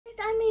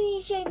me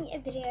showing you a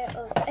video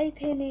of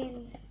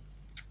opening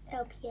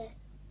LPS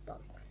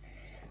box.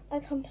 I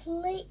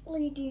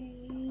completely do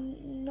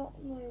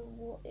not know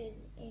what is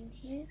in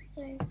here,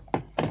 so,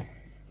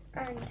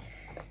 and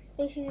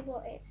this is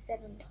what it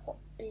said on top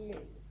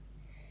blue.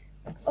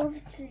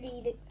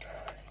 Obviously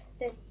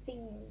the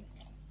thing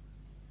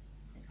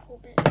is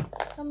called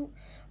blue.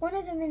 One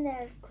of them in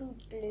there is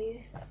called blue.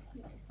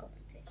 It's got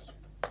fish.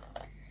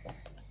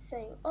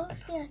 So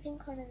obviously I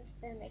think one of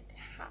them is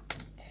cat.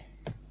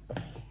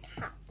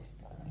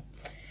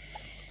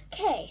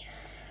 Okay,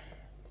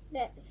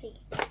 let's see.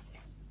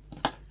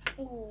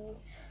 Ooh, I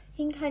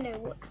think I know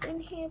what's in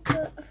here,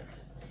 but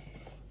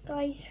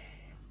guys,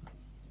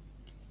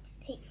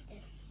 take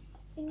this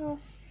thing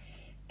off,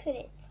 put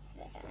it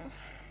there,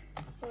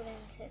 for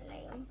them to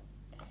lay on.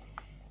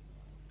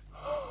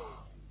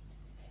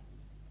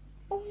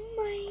 Oh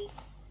my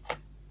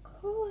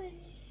gosh!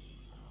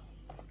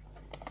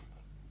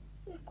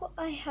 Look what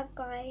I have,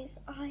 guys.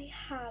 I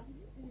have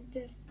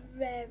the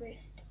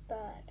rarest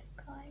bird,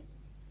 guys.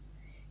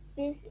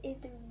 This is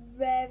the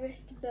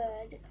rarest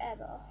bird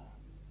ever.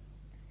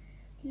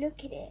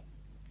 Look at it.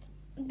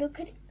 Look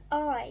at its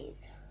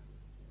eyes.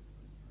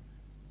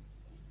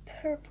 It's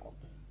purple.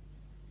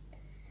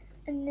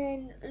 And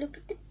then look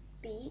at the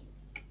beak.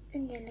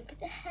 And then look at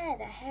the hair.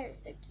 The hair is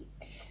so cute.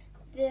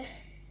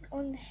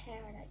 On the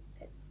hair, I like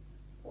put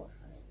water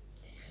on it.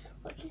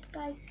 Watch this,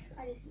 guys.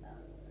 I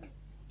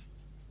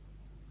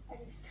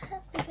just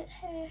have to put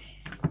hair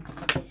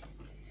like this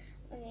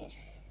on it.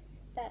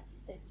 That's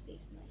supposed to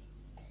be my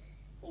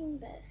thing,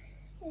 but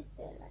it's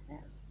still like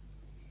that.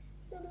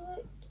 So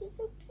look, it's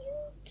so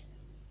cute.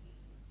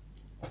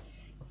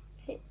 Let's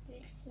put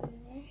this in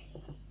there.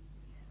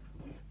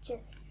 It's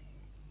just,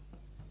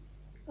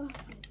 oh, I'm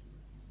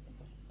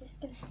just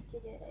gonna have to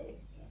do it over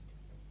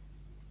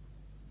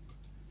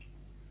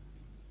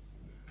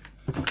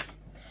again.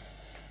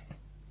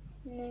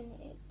 And then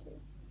it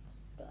just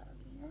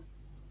done.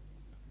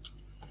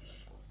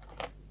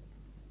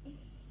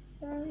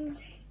 And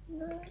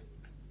look.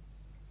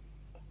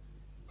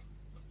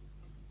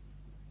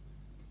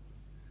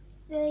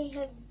 They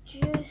have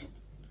just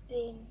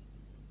been,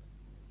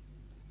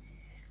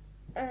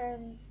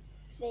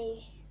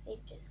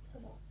 they've just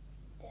come off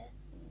the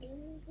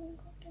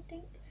I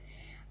think,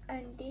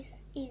 and this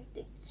is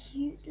the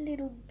cute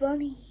little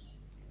bunny.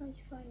 I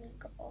finally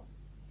got off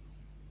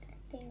that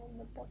thing on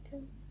the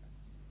bottom,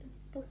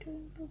 boop,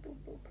 boop,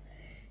 boop.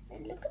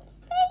 And look at the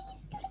face,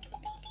 look at the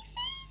baby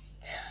face.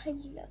 I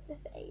love the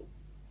face.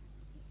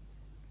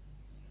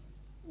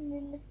 And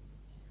then the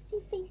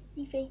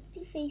facey face.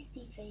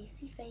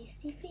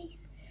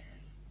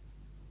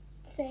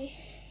 So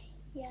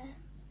yeah,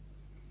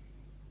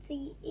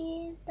 the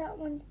ears, that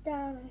one's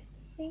down. I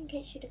think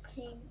it should have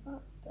came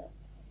up, but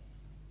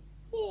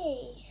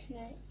yay, no,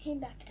 it came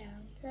back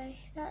down. So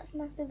that's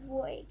must have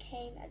what it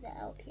came at the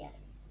LPS.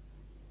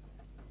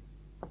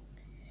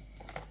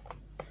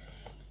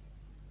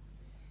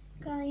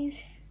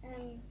 Guys,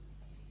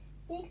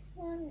 this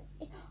one,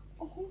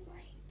 oh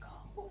my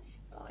gosh,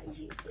 guys,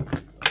 you did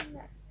this one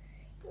there.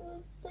 It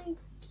was so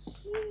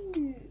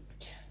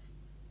cute.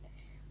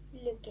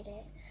 Look at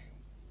it.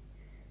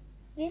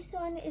 This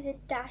one is a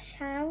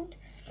dachshund.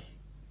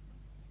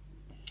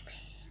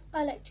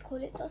 I like to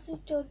call it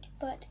Sausage George,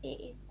 but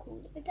it is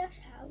called a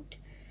dachshund.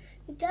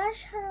 The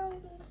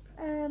dachshunds,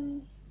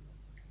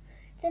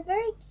 they're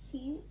very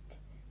cute,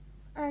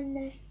 and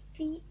their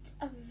feet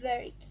are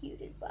very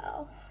cute as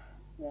well.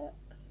 Look,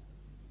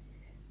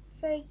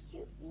 very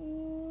cute.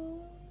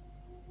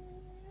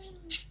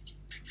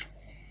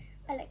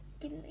 I like to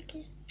give them a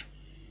kiss.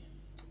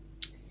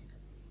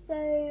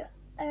 So,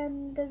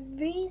 the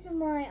reason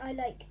why I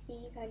like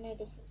these, I know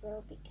this as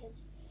well,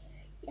 because,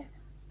 yeah,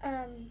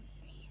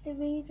 the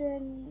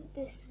reason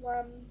this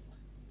one,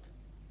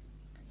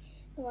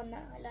 the one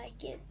that I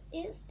like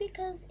is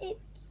because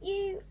it's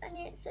cute, and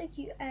it's so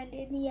cute, and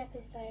in the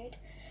episode,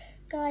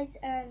 guys,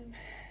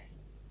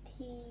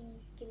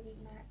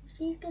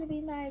 she's gonna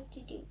be married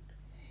to Duke,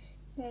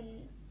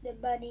 and the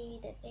bunny,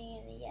 the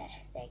thing, and yeah,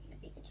 they're gonna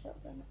be the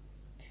children.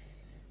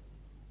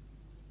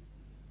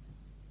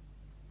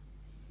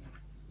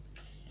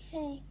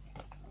 Okay,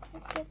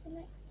 let's get the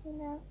next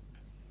one out.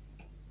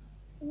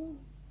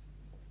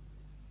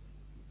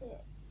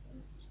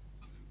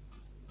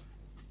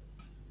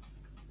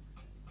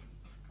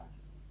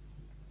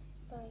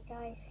 Sorry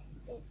guys,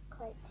 it's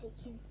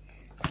taking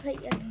quite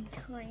a long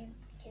time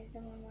because the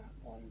one that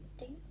one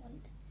didn't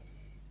want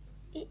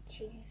it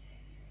to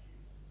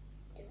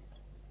do it.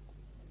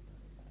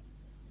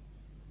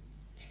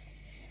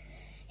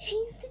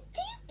 He's the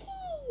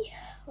Dookie!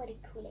 What do you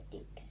call it,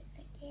 Duke? Because it's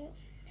so cute.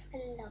 I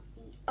love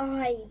the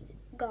eyes,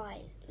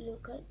 guys.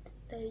 Look at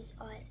those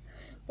eyes.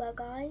 Well,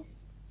 guys,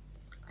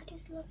 I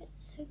just love it.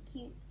 So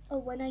cute. Oh,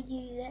 when I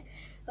use it,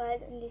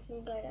 guys, I'm just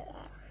gonna go like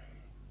that.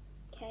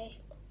 Okay.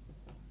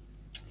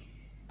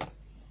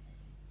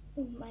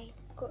 Oh my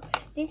god.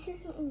 This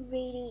isn't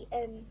really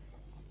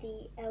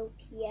the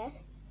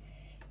LPS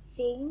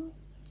thing,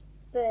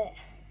 but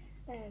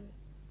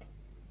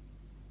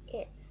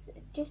it's that's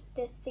just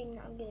the thing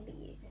that I'm going to be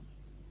using.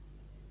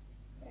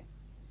 Right.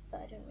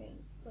 But I don't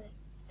really want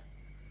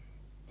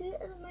to do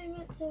it at the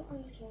moment, so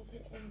I'm just going to put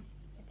it in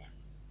with them.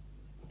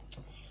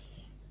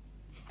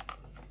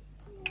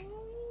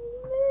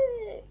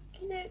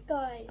 Look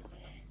guys,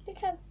 look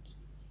how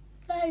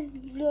that is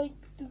like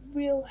the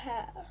real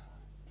hair.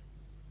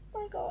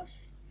 Oh my gosh,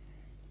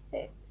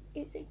 look,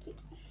 it's so cute.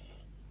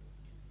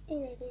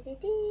 Okay,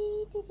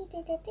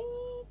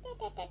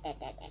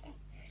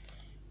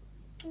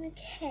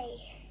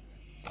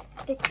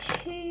 the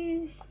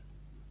two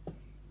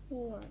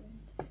ones.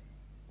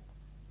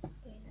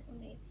 Bring that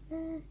one over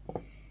there.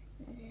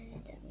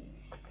 And,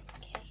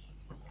 okay.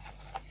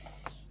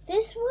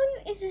 This one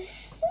is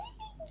so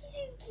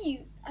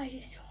cute.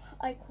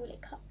 I call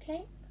it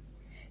Cupcake.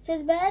 So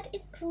the bird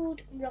is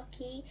called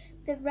Rocky.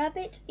 The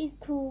rabbit is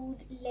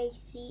called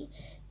Lacey.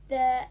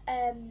 The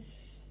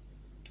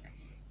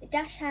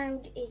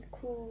dachshund is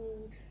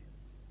called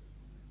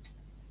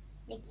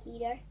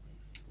Nikita.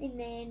 And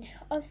then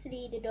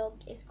obviously the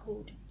dog is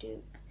called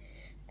Duke.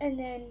 And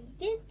then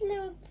this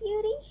little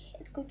cutie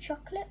is called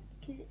Chocolate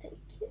because it's so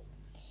cute.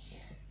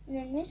 And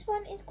then this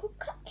one is called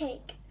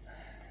Cupcake.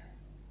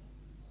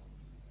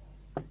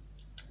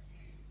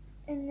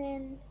 And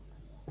then,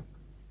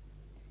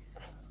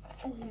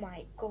 oh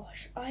my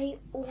gosh, I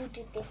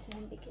ordered this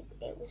one because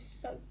it was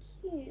so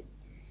cute.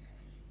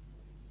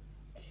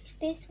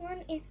 This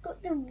one is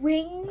got the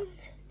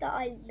wings that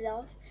I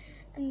love.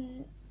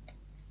 And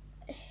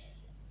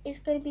it's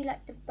going to be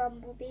like the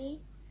bumblebee.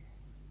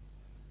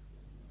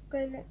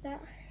 Going like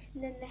that.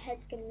 And then the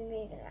head's going to be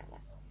moving like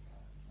that.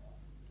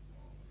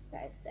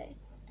 Right, so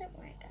don't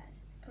worry guys,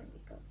 it's going to be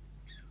cool.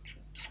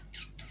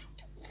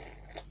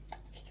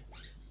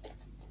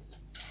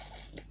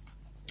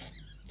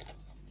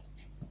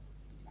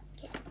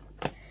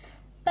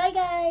 Bye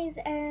guys,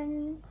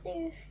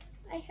 so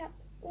I have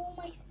all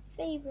my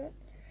favourite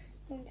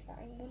ones that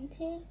I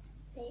wanted.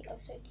 They are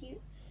so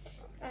cute.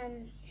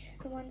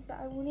 The ones that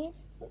I wanted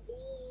were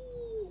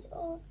these,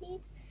 all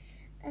these,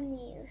 and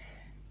these.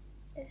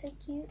 They're so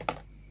cute.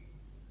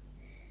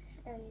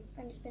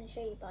 I'm just going to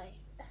show you by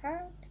the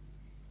hand.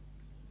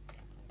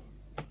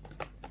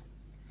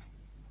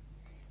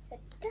 The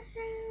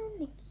down,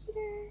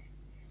 Nikita.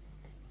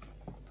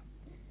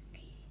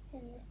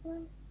 And this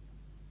one,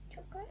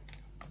 Chocolate.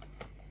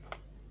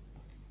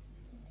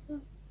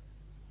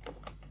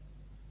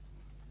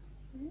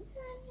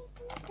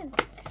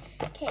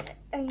 Okay,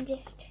 I'm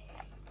just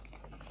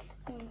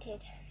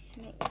wanted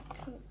to make it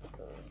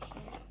comfortable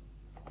here.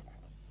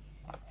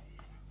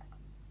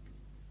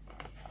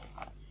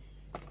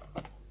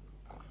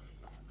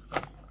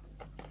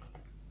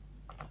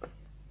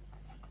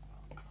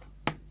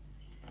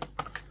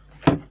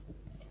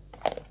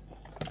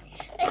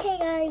 Okay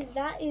guys,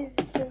 that is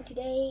for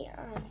today.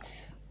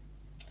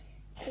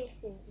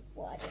 This is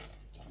what I just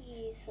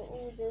use for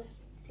all the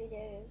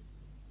videos.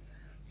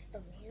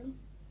 Some reason.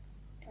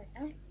 Don't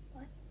know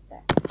why,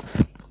 but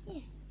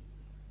yeah.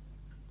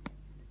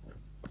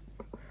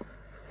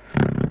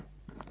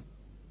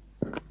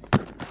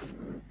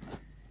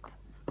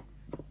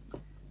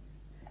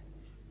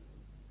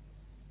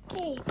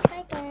 Okay,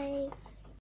 bye guys.